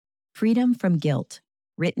Freedom from Guilt,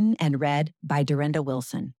 written and read by Dorinda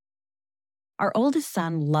Wilson. Our oldest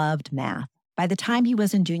son loved math. By the time he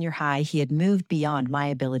was in junior high, he had moved beyond my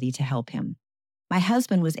ability to help him. My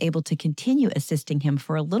husband was able to continue assisting him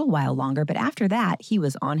for a little while longer, but after that, he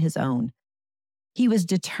was on his own. He was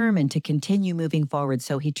determined to continue moving forward,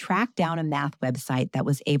 so he tracked down a math website that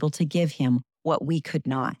was able to give him what we could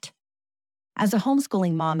not. As a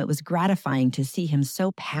homeschooling mom, it was gratifying to see him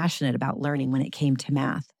so passionate about learning when it came to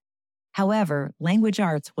math. However, language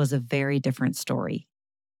arts was a very different story.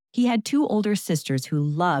 He had two older sisters who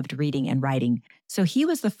loved reading and writing, so he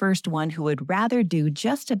was the first one who would rather do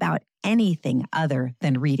just about anything other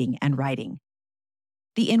than reading and writing.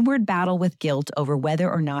 The inward battle with guilt over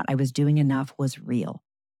whether or not I was doing enough was real.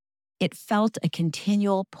 It felt a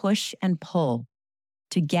continual push and pull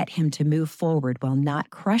to get him to move forward while not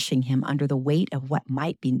crushing him under the weight of what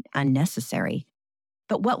might be unnecessary.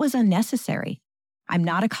 But what was unnecessary? I'm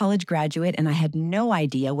not a college graduate, and I had no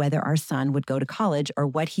idea whether our son would go to college or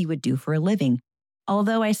what he would do for a living,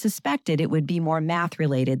 although I suspected it would be more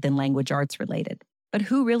math-related than language arts-related. But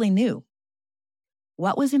who really knew?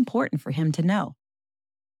 What was important for him to know?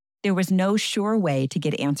 There was no sure way to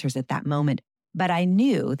get answers at that moment, but I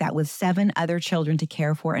knew that with 7 other children to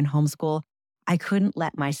care for and homeschool, I couldn't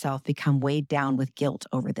let myself become weighed down with guilt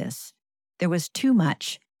over this. There was too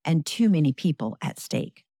much and too many people at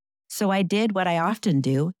stake. So I did what I often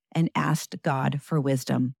do and asked God for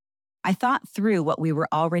wisdom. I thought through what we were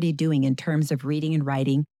already doing in terms of reading and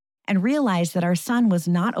writing and realized that our son was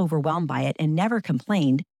not overwhelmed by it and never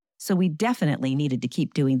complained, so we definitely needed to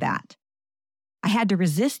keep doing that. I had to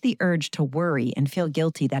resist the urge to worry and feel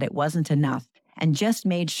guilty that it wasn't enough and just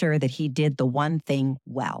made sure that he did the one thing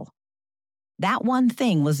well. That one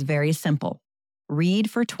thing was very simple. Read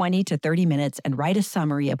for 20 to 30 minutes and write a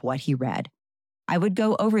summary of what he read. I would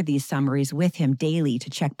go over these summaries with him daily to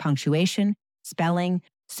check punctuation, spelling,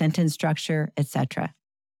 sentence structure, etc.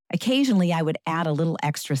 Occasionally, I would add a little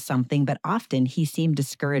extra something, but often he seemed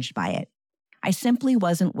discouraged by it. I simply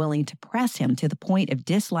wasn't willing to press him to the point of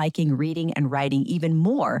disliking reading and writing even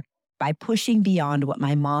more by pushing beyond what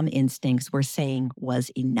my mom instincts were saying was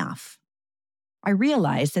enough. I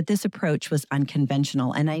realized that this approach was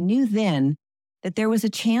unconventional, and I knew then that there was a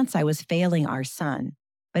chance I was failing our son,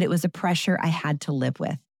 but it was a pressure I had to live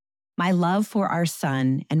with. My love for our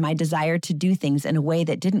son and my desire to do things in a way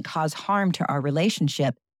that didn't cause harm to our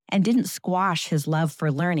relationship and didn't squash his love for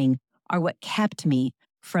learning are what kept me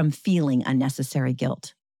from feeling unnecessary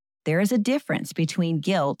guilt. There is a difference between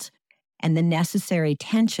guilt and the necessary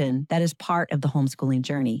tension that is part of the homeschooling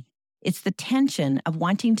journey. It's the tension of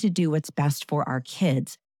wanting to do what's best for our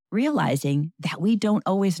kids, realizing that we don't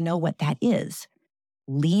always know what that is,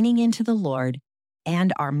 leaning into the Lord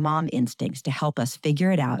and our mom instincts to help us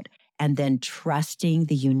figure it out, and then trusting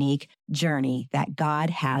the unique journey that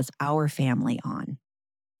God has our family on.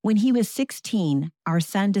 When he was 16, our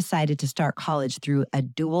son decided to start college through a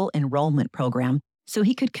dual enrollment program so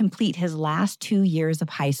he could complete his last 2 years of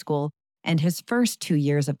high school and his first 2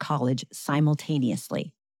 years of college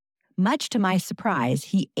simultaneously. Much to my surprise,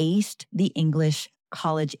 he aced the English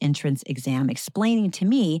college entrance exam, explaining to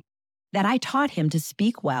me that I taught him to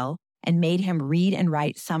speak well and made him read and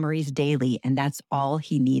write summaries daily, and that's all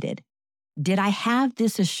he needed. Did I have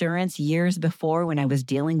this assurance years before when I was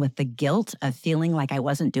dealing with the guilt of feeling like I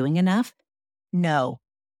wasn't doing enough? No,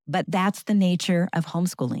 but that's the nature of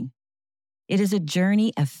homeschooling. It is a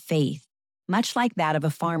journey of faith, much like that of a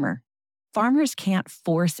farmer. Farmers can't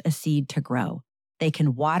force a seed to grow. They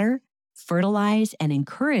can water, fertilize, and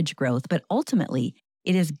encourage growth, but ultimately,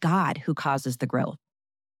 it is God who causes the growth.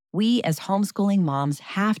 We as homeschooling moms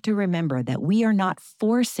have to remember that we are not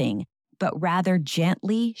forcing, but rather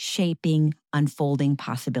gently shaping unfolding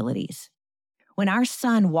possibilities. When our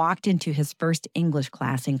son walked into his first English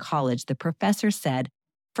class in college, the professor said,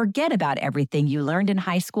 "Forget about everything you learned in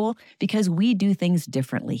high school because we do things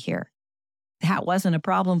differently here." That wasn't a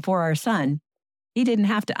problem for our son. He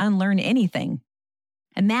didn't have to unlearn anything.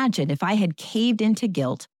 Imagine if I had caved into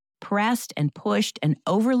guilt, pressed and pushed and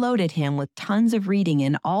overloaded him with tons of reading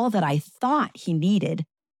and all that I thought he needed,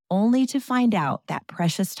 only to find out that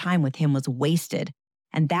precious time with him was wasted,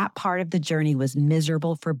 and that part of the journey was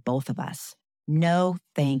miserable for both of us. No,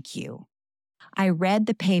 thank you. I read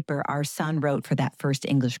the paper our son wrote for that first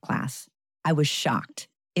English class. I was shocked.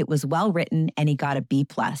 It was well written, and he got a B+.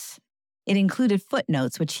 It included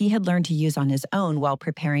footnotes, which he had learned to use on his own while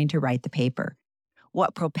preparing to write the paper.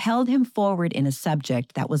 What propelled him forward in a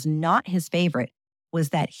subject that was not his favorite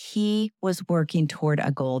was that he was working toward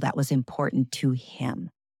a goal that was important to him.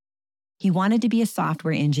 He wanted to be a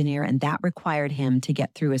software engineer, and that required him to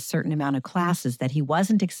get through a certain amount of classes that he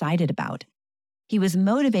wasn't excited about. He was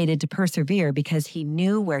motivated to persevere because he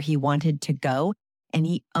knew where he wanted to go, and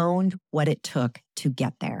he owned what it took to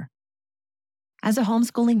get there. As a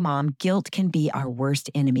homeschooling mom, guilt can be our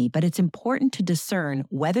worst enemy, but it's important to discern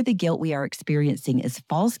whether the guilt we are experiencing is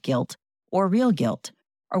false guilt or real guilt,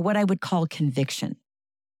 or what I would call conviction.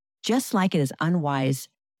 Just like it is unwise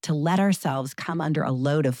to let ourselves come under a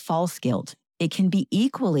load of false guilt, it can be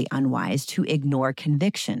equally unwise to ignore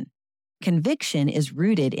conviction. Conviction is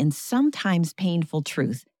rooted in sometimes painful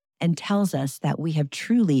truth and tells us that we have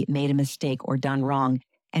truly made a mistake or done wrong,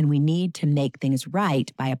 and we need to make things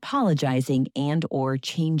right by apologizing and/or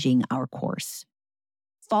changing our course.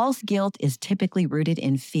 False guilt is typically rooted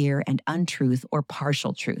in fear and untruth or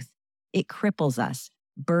partial truth. It cripples us,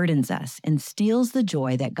 burdens us, and steals the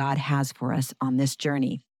joy that God has for us on this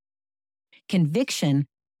journey. Conviction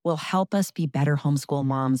will help us be better homeschool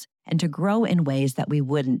moms and to grow in ways that we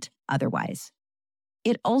wouldn't otherwise.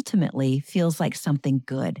 It ultimately feels like something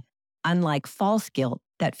good, unlike false guilt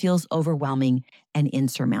that feels overwhelming and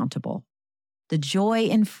insurmountable. The joy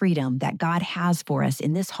and freedom that God has for us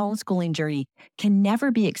in this homeschooling journey can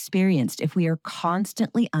never be experienced if we are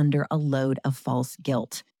constantly under a load of false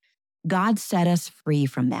guilt. God set us free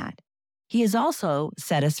from that. He has also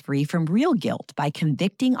set us free from real guilt by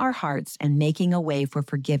convicting our hearts and making a way for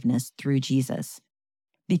forgiveness through Jesus.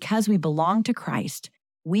 Because we belong to Christ,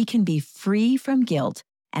 we can be free from guilt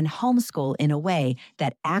and homeschool in a way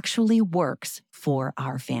that actually works for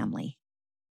our family.